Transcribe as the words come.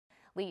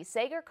Lee,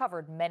 Sager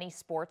covered many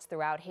sports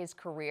throughout his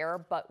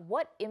career, but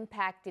what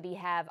impact did he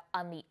have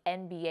on the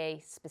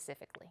NBA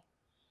specifically?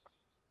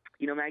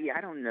 You know, Maggie,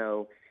 I don't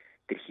know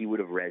that he would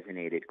have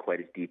resonated quite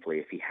as deeply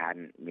if he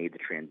hadn't made the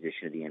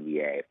transition to the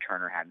NBA, if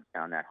Turner hadn't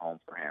found that home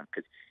for him.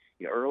 Because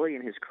early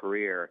in his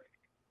career,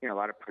 a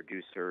lot of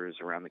producers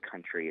around the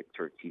country at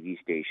sort of TV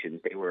stations,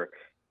 they were,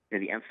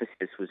 the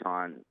emphasis was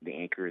on the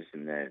anchors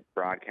and the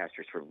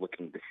broadcasters sort of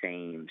looking the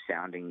same,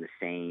 sounding the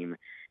same.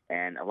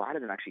 And a lot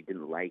of them actually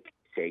didn't like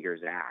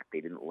Sager's act. They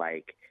didn't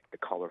like the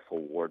colorful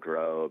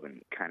wardrobe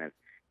and kind of,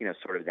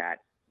 sort of that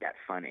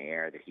fun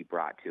air that he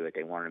brought to it.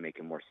 They wanted to make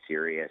him more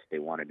serious. They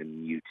wanted to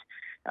mute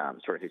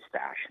sort of his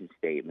fashion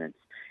statements.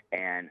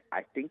 And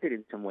I think that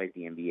in some ways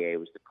the NBA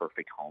was the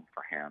perfect home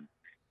for him.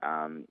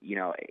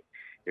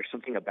 There's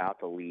something about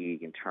the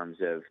league in terms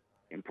of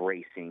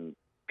embracing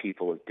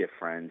people of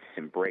difference,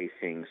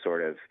 embracing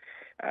sort of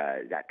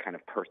that kind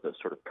of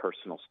sort of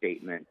personal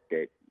statement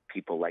that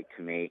people like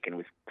to make. And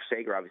with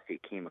Sager, obviously,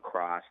 it came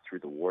across through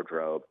the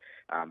wardrobe,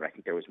 but I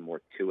think there was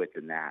more to it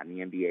than that. And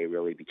the NBA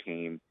really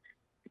became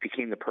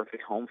the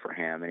perfect home for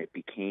him. And I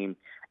think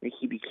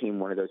he became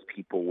one of those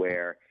people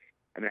where,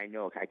 I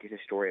know I did a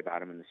story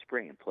about him in the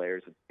spring, and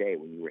players would say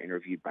when you were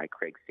interviewed by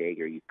Craig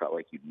Sager, you felt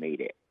like you'd made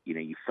it.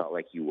 You felt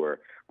like you were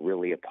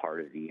really a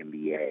part of the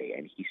NBA,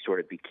 and he sort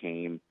of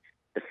became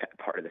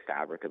part of the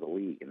fabric of the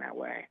league in that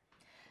way.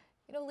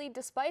 Lee,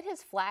 despite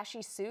his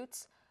flashy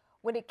suits,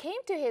 when it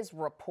came to his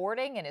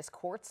reporting and his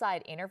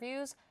courtside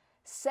interviews,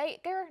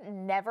 Sager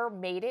never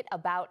made it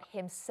about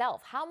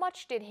himself. How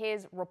much did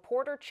his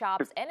reporter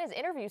chops and his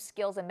interview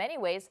skills in many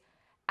ways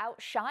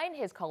outshine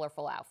his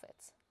colorful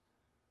outfits?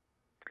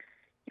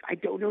 I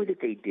don't know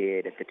that they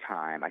did at the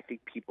time. I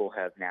think people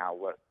have now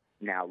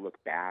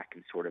looked back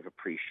and sort of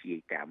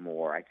appreciate that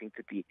more. I think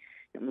that he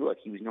was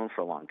known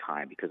for a long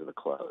time because of the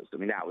clothes.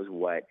 That was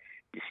what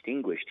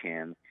distinguished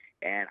him.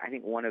 And I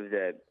think one of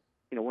the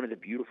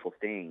beautiful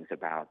things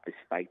about this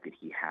fight that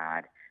he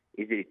had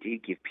is that it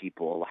did give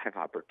people a lot of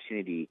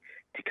opportunity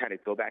to kind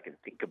of go back and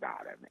think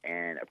about him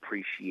and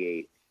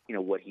appreciate,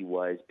 what he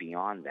was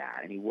beyond that.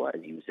 And he was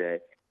a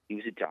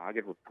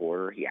dogged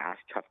reporter. He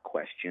asked tough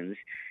questions.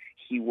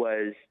 He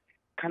was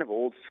kind of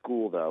old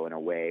school, though, in a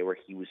way where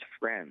he was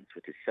friends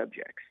with his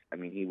subjects.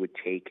 He would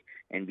take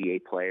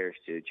NBA players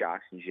to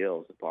Jocks and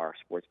Jill's, the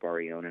sports bar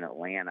he owned in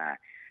Atlanta.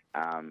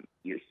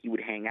 He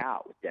would hang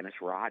out with Dennis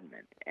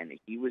Rodman, and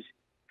he was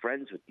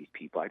friends with these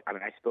people.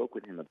 I spoke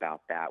with him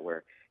about that,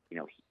 where,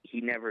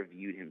 he never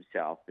viewed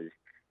himself as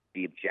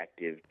the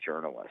objective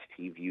journalist.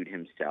 He viewed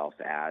himself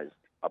as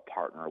a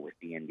partner with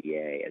the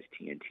NBA, as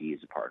TNT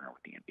is a partner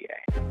with the NBA.